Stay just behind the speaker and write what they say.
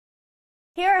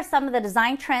Here are some of the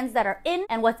design trends that are in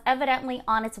and what's evidently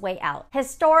on its way out.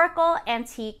 Historical,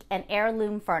 antique, and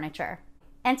heirloom furniture.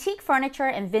 Antique furniture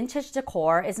and vintage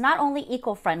decor is not only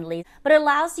eco-friendly, but it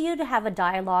allows you to have a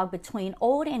dialogue between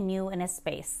old and new in a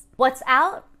space. What's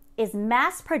out is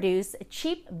mass-produced,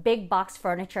 cheap, big box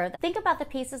furniture. Think about the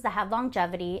pieces that have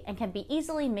longevity and can be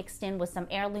easily mixed in with some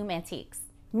heirloom antiques.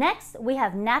 Next, we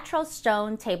have natural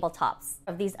stone tabletops.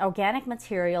 These organic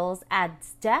materials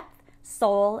adds depth,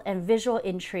 soul, and visual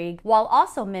intrigue while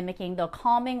also mimicking the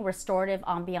calming, restorative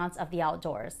ambiance of the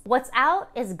outdoors. What's out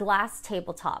is glass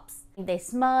tabletops. They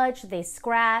smudge, they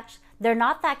scratch, they're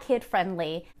not that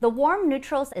kid-friendly. The warm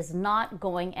neutrals is not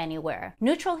going anywhere.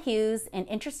 Neutral hues and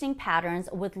interesting patterns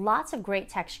with lots of great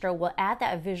texture will add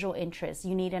that visual interest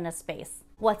you need in a space.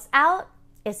 What's out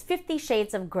is 50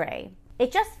 Shades of Grey.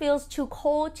 It just feels too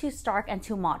cold, too stark, and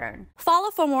too modern.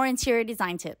 Follow for more interior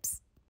design tips.